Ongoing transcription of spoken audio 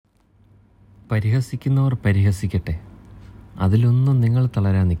പരിഹസിക്കുന്നവർ പരിഹസിക്കട്ടെ, അതിലൊന്നും നിങ്ങൾ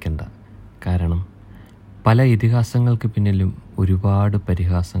തളരാൻ നിൽക്കണ്ട. കാരണം പല ഇതിഹാസങ്ങൾക്ക് പിന്നിലും ഒരുപാട്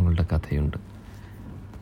പരിഹാസങ്ങളുടെ കഥയുണ്ട്.